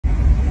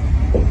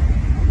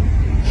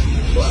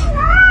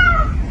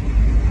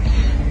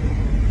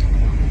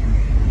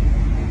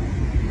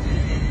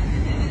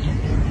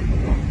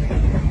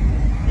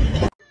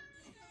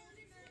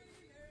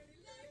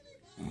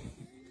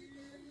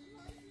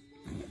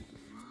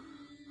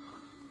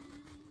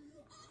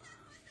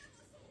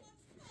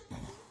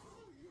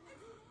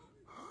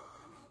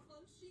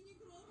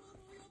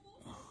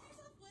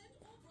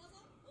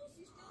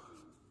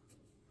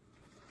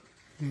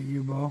Here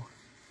you, Bo.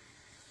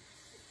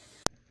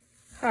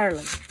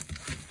 Harlan.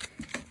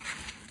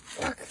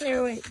 Walk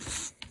their way.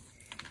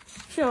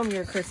 Show them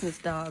your Christmas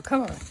dog.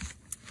 Come on.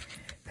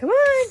 Come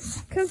on.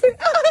 Come through.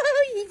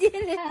 Oh, you did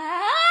it.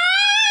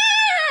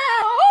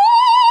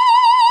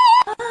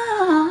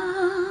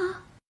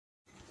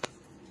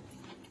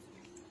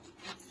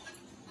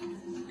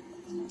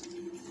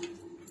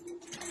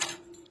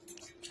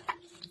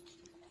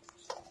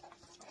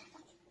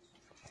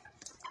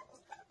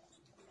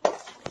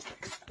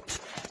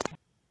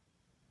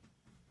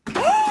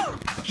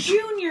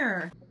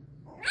 Junior!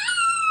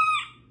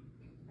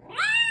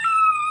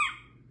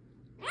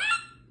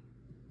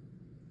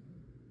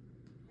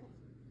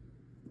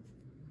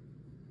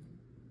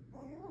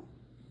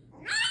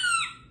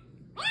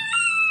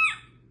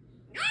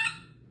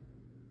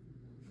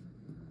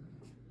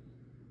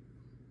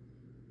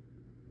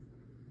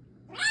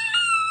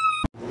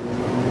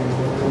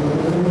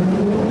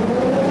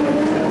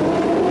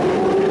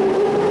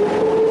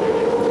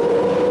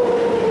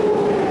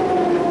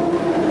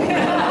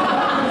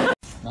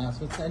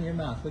 What's in your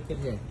mouth? Look at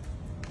here.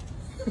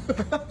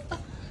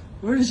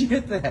 Where did you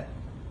get that?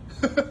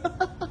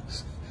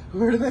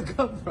 Where did that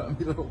come from,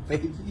 you little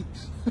baby?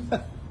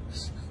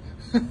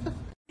 Fried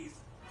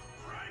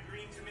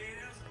green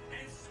tomatoes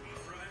and sweet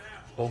fried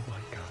apples. Oh my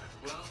God.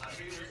 Well, I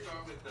think we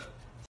start with the...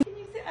 Can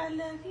you say I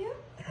love you?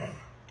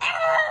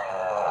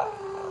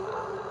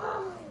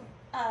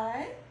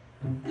 I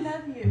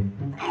love you.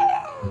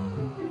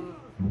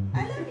 I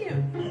love you.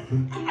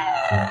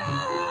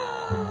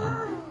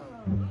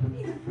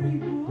 He's a pretty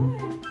boy.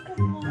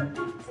 Come on,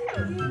 take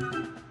you.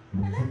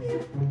 I love you.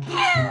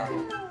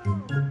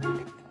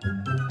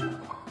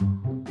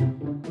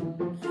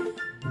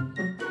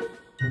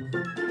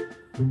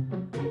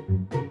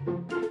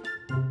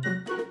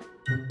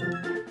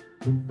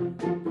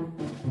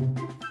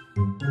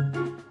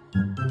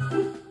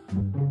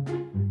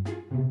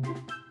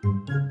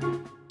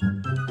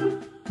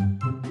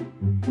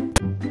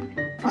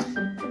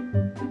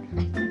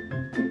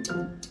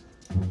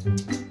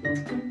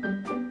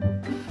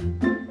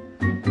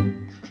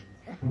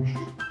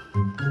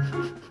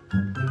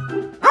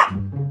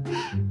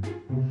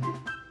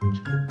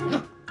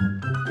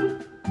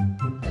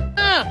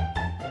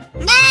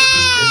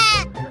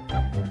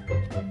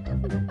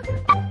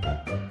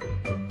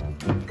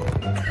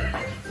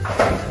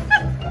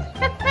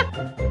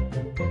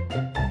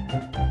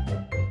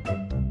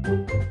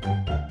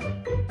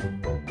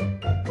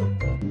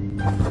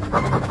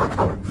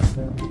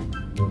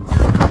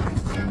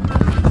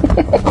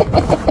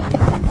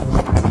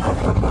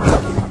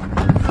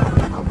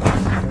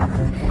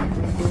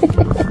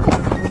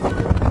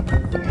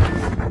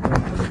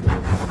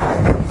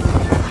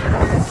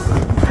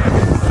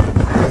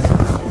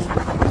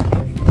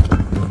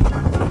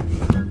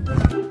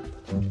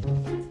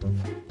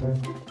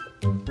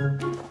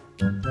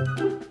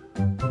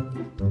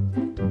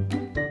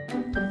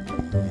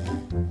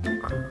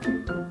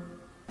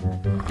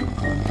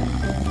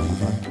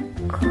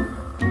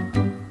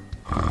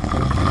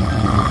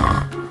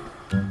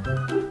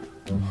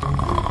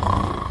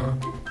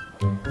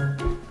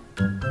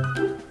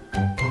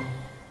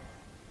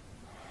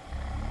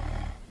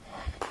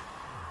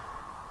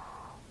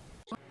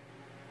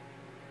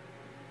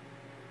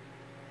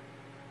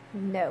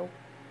 No.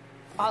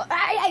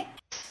 I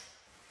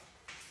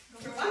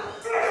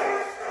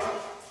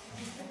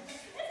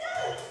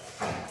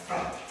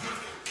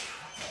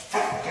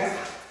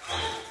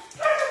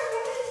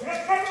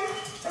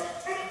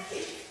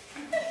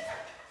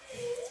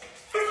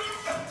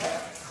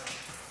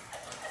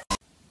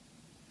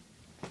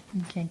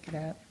You can't get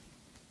up.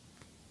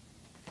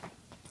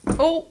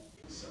 Oh!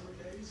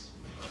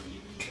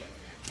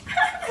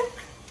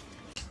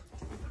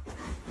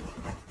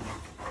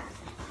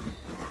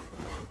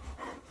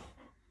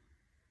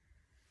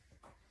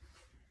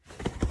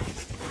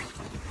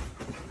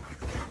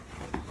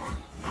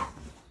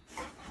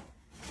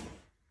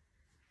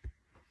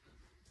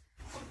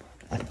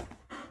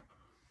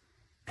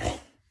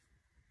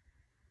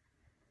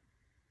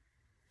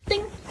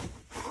 Ding!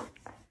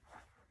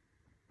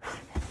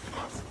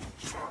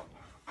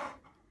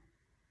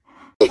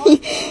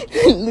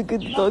 Look at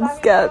the dog's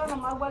scalp.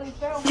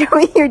 Show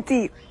me your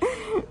teeth.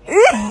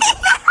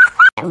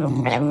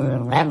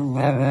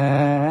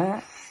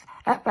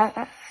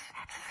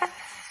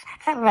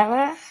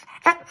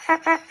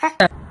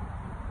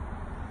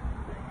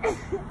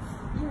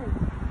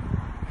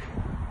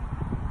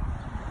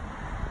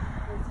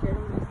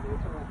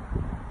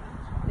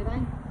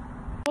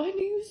 Why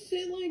do you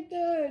sit like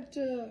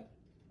that?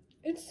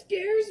 It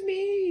scares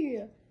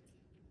me.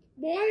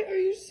 Why are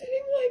you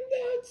sitting like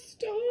that?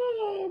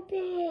 Stop.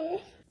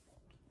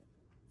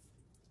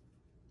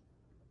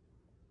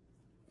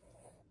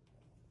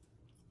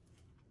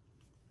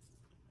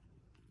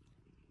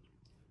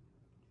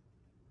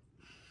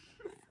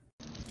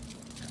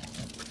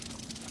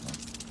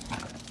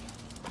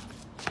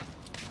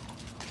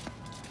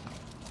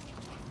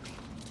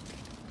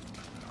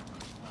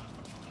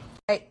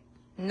 Hey,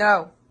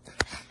 no.